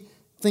really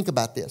think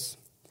about this.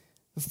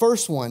 The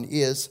first one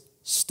is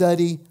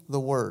study the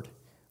Word.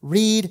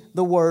 Read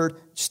the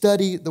Word,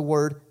 study the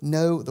Word,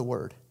 know the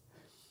Word.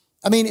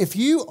 If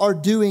you are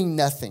doing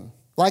nothing,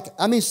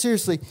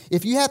 seriously,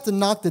 if you have to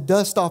knock the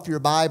dust off your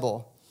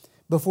Bible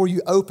before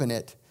you open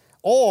it,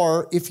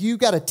 or if you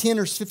got a 10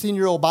 or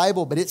 15-year-old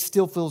Bible, but it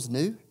still feels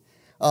new,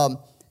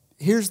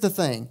 here's the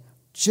thing.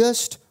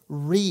 Just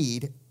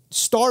read.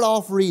 Start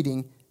off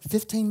reading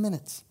 15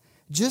 minutes.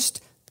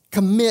 Just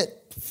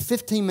commit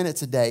 15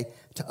 minutes a day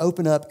to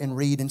open up and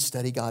read and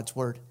study God's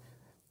Word.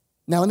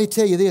 Now, let me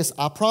tell you this.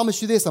 I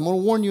promise you this. I'm going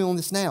to warn you on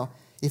this now.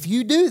 If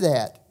you do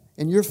that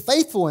and you're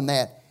faithful in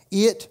that,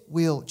 it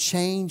will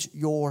change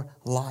your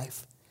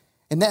life.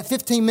 And that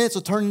 15 minutes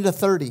will turn into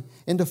 30,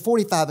 into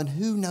 45, and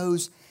who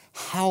knows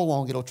how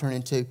long it'll turn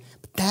into.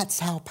 But that's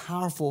how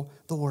powerful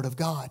the Word of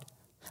God.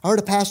 I heard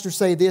a pastor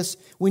say this,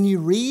 when you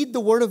read the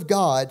Word of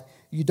God,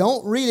 you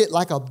don't read it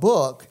like a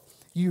book,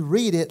 you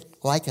read it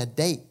like a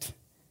date.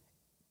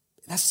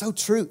 That's so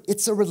true.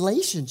 It's a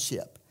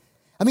relationship.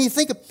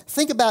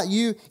 Think about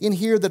you in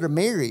here that are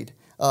married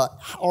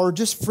or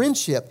just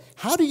friendship.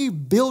 How do you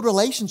build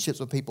relationships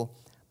with people?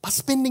 By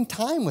spending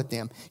time with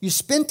them. You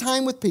spend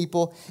time with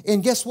people,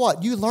 and guess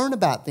what? You learn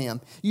about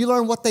them. You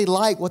learn what they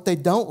like, what they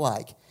don't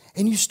like.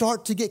 And you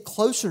start to get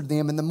closer to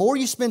them. And the more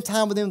you spend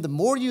time with them, the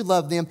more you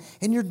love them,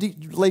 and your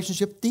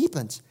relationship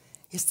deepens.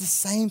 It's the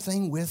same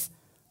thing with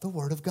the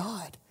Word of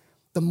God.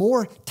 The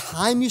more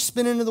time you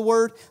spend into the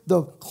Word,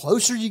 the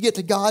closer you get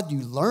to God.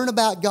 You learn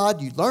about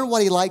God. You learn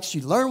what He likes.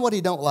 You learn what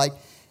He don't like.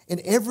 And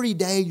every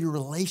day your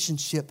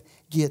relationship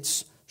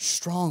gets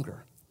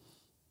stronger.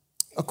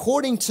 I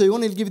want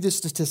to give you this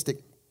statistic,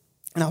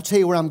 and I'll tell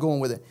you where I'm going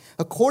with it.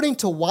 According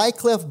to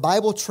Wycliffe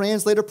Bible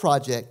Translator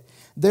Project,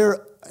 there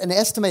are an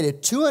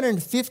estimated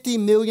 250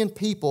 million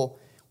people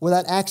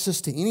without access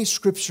to any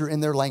scripture in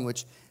their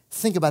language.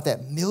 Think about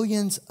that.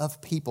 Millions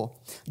of people.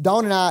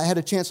 Dawn and I had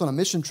a chance on a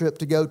mission trip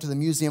to go to the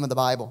Museum of the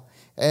Bible.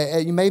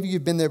 Maybe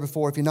you've been there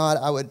before. If you're not,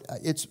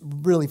 it's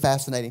really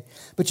fascinating.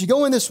 But you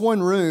go in this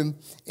one room,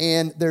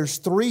 and there's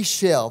 3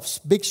 shelves,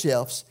 big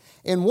shelves.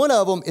 And one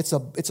of them, it's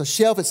a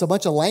shelf. It's a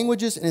bunch of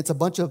languages, and it's a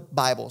bunch of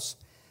Bibles.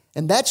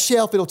 And that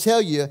shelf, it'll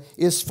tell you,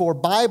 is for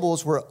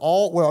Bibles where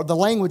the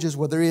languages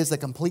where there is a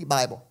complete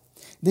Bible.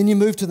 Then you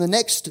move to the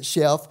next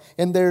shelf,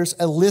 and there's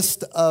a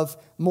list of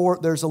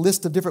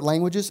different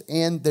languages,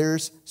 and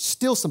there's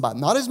still some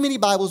Bibles. Not as many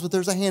Bibles, but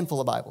there's a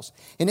handful of Bibles.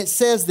 And it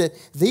says that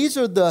these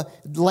are the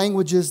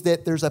languages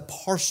that there's a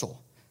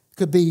partial.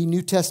 Could be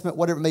New Testament,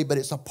 whatever it may be, but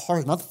it's a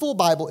partial, not the full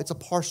Bible, it's a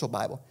partial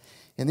Bible.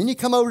 And then you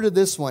come over to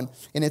this one,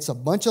 and it's a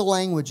bunch of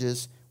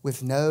languages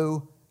with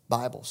no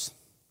Bibles.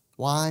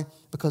 Why?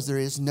 Because there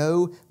is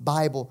no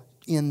Bible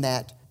in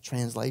that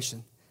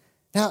translation.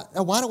 Now,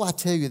 why do I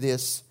tell you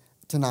this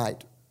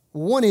tonight?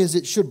 One is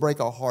it should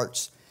break our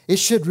hearts. It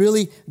should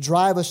really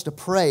drive us to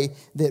pray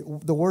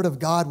that the Word of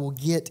God will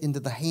get into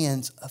the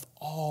hands of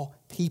all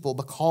people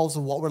because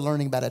of what we're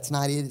learning about it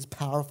tonight. It is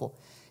powerful,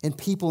 and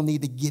people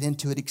need to get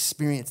into it,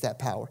 experience that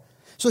power.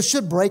 So it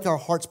should break our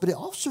hearts, but it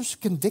also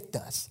should convict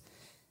us.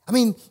 I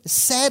mean,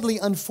 sadly,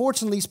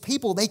 unfortunately, these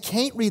people, they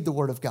can't read the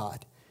Word of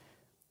God.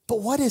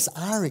 But what is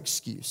our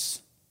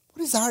excuse?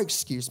 What is our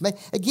excuse?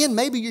 Again,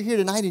 maybe you're here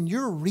tonight and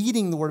you're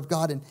reading the Word of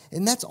God,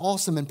 and that's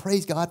awesome, and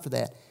praise God for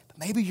that. But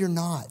maybe you're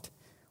not.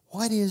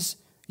 What is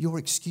your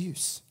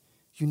excuse?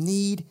 You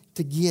need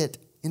to get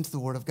into the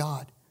Word of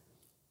God.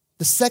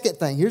 The second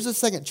thing, here's the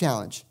second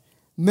challenge.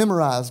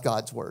 Memorize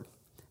God's Word.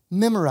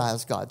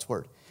 Memorize God's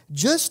Word.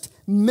 Just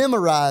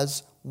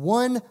memorize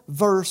one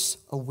verse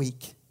a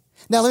week.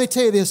 Now, let me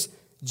tell you this.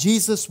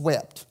 Jesus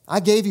wept. I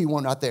gave you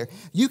one right there.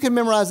 You can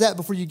memorize that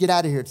before you get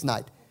out of here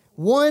tonight.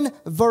 One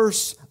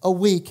verse a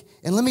week.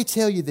 And let me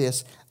tell you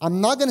this.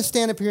 I'm not going to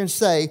stand up here and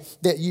say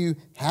that you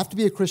have to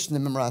be a Christian to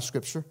memorize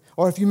Scripture.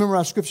 Or if you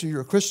memorize Scripture, you're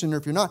a Christian, or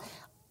if you're not.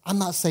 I'm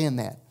not saying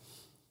that.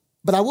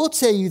 But I will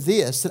tell you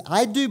this, that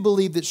I do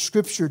believe that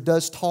Scripture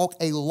does talk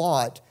a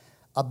lot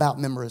about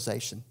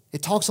memorization.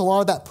 It talks a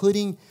lot about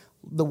putting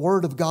the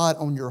Word of God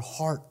on your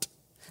heart.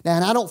 Now,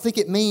 and I don't think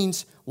it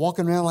means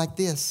walking around like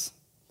this.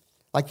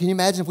 Like, can you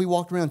imagine if we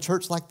walked around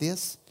church like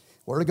this?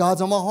 Word of God's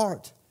on my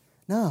heart.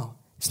 No,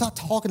 it's not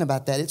talking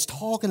about that. It's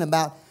talking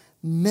about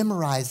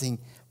memorizing,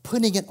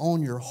 putting it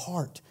on your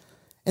heart.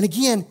 And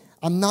again,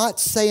 I'm not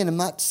saying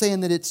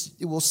that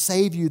it will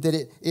save you,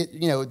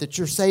 that that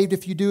you're saved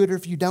if you do it, or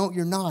if you don't,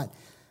 you're not.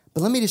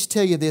 But let me just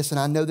tell you this, and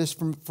I know this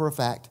for a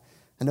fact.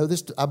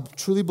 I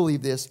truly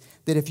believe this,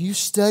 that if you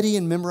study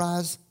and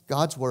memorize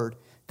God's Word,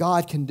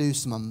 God can do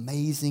some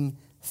amazing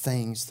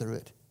things through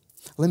it.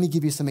 Let me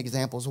give you some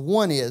examples.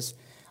 One is,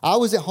 I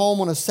was at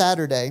home on a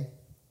Saturday,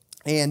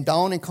 and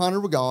Dawn and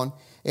Connor were gone,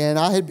 and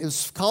it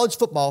was college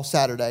football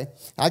Saturday.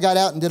 I got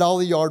out and did all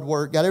the yard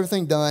work, got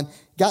everything done,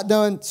 got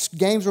done,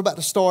 games were about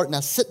to start, and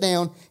I sit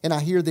down, and I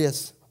hear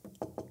this.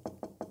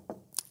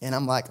 And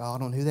I'm like, I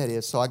don't know who that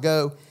is. So I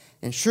go,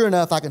 and sure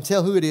enough, I can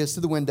tell who it is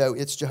through the window.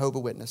 It's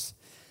Jehovah's Witness.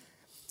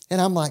 And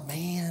I'm like,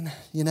 man,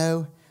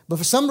 But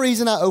for some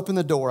reason, I opened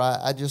the door.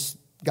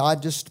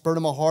 God just spurred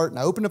in my heart, and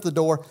I opened up the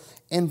door,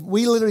 and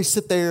we literally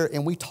sit there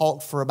and we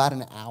talked for about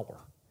an hour.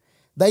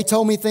 They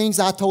told me things,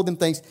 I told them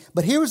things.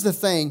 But here was the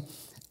thing.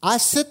 I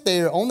sit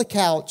there on the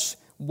couch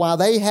while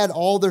they had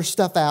all their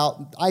stuff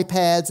out,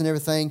 iPads and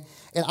everything,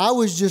 and I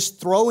was just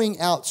throwing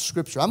out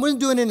Scripture. I wasn't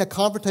doing it in a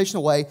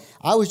confrontational way.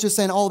 I was just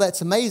saying, oh, that's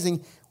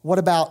amazing. What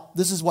about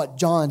this is what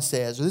John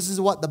says, or this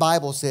is what the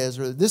Bible says,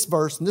 or this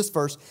verse and this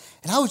verse.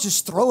 And I was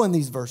just throwing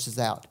these verses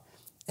out.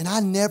 And I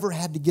never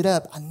had to get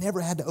up. I never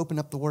had to open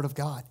up the Word of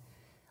God.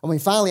 I mean,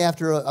 finally,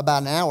 after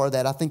about an hour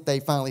that I think they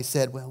finally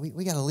said, well,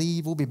 we got to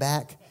leave. We'll be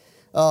back.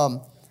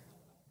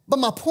 But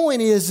my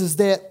point is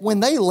that when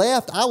they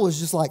left, I was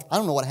just like, I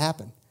don't know what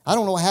happened. I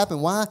don't know what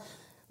happened. Why?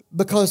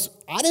 Because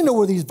I didn't know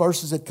where these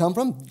verses had come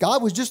from.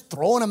 God was just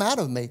throwing them out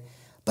of me.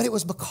 But it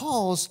was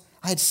because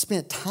I had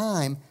spent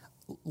time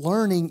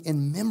learning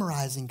and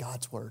memorizing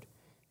God's Word.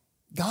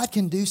 God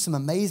can do some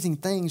amazing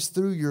things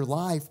through your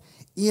life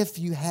if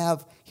you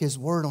have His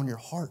Word on your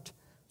heart.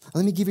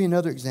 Let me give you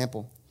another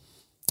example.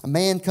 A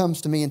man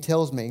comes to me and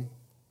tells me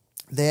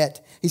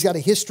that he's got a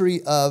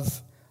history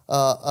of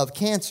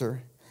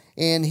cancer,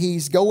 and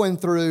he's going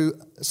through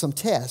some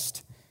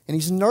tests, and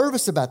he's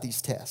nervous about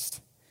these tests.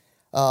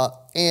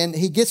 And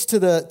he gets to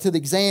the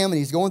exam, and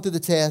he's going through the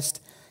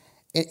test,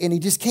 and he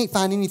just can't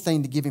find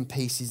anything to give him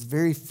peace. He's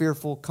very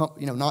fearful,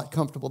 not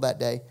comfortable that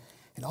day.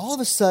 And all of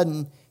a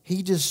sudden,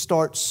 he just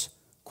starts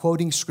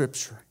quoting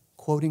Scripture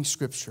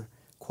that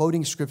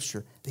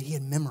he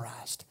had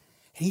memorized.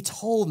 And he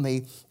told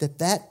me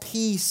that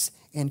peace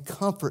and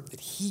comfort that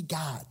he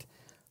got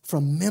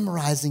from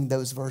memorizing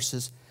those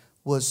verses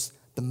was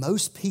the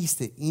most peace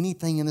that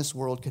anything in this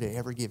world could have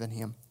ever given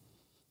him.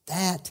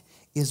 That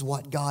is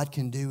what God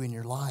can do in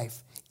your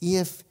life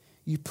if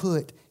you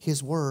put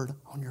His Word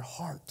on your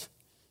heart.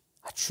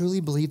 I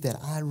truly believe that.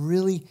 I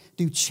really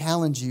do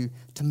challenge you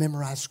to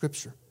memorize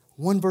Scripture.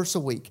 One verse a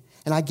week.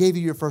 And I gave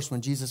you your first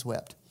one, Jesus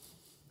wept.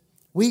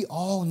 We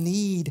all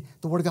need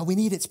the Word of God. We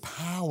need its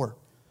power.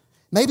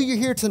 Maybe you're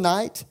here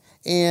tonight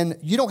and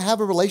you don't have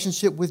a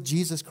relationship with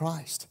Jesus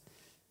Christ.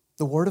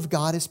 The Word of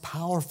God is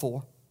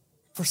powerful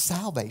for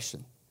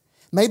salvation.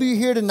 Maybe you're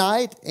here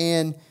tonight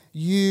and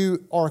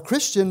you are a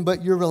Christian,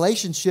 but your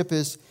relationship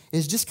is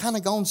just kind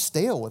of gone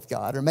stale with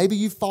God. Or maybe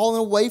you've fallen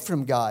away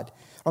from God.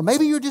 Or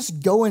maybe you're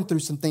just going through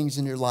some things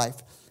in your life.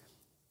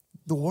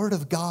 The Word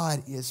of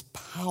God is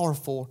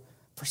powerful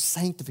for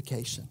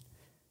sanctification.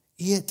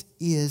 It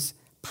is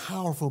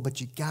powerful,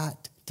 but you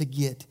got to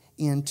get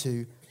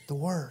into the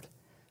Word.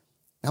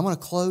 Now, I'm going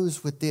to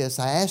close with this.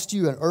 I asked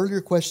you an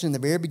earlier question in the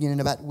very beginning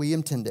about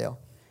William Tyndale.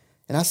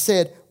 And I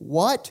said,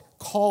 what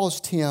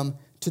caused him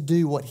to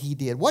do what he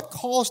did? What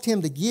caused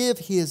him to give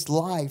his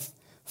life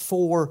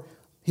for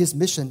his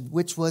mission,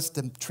 which was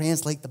to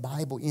translate the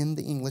Bible in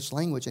the English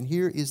language? And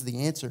here is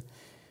the answer.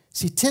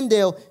 See,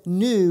 Tyndale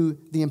knew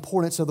the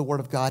importance of the Word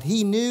of God.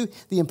 He knew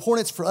the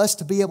importance for us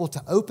to be able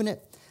to open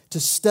it, to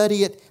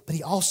study it, but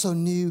he also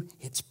knew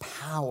its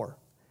power.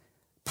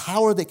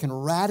 Power that can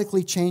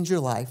radically change your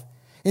life.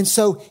 And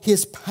so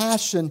his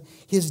passion,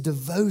 his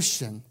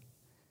devotion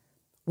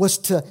was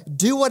to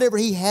do whatever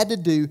he had to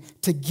do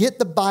to get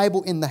the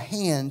Bible in the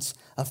hands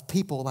of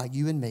people like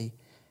you and me.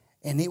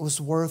 And it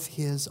was worth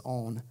his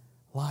own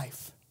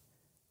life.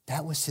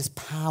 That was his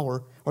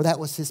power, or that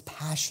was his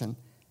passion.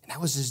 And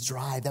that was his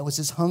drive. That was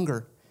his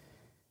hunger.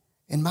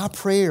 And my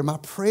prayer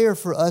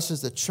for us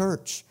as a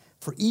church,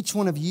 for each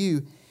one of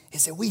you,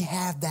 is that we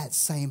have that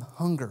same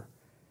hunger,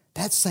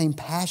 that same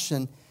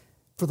passion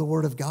for the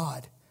Word of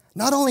God.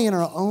 Not only in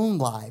our own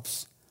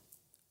lives,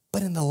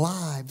 but in the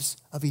lives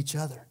of each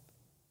other.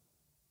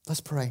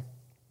 Let's pray.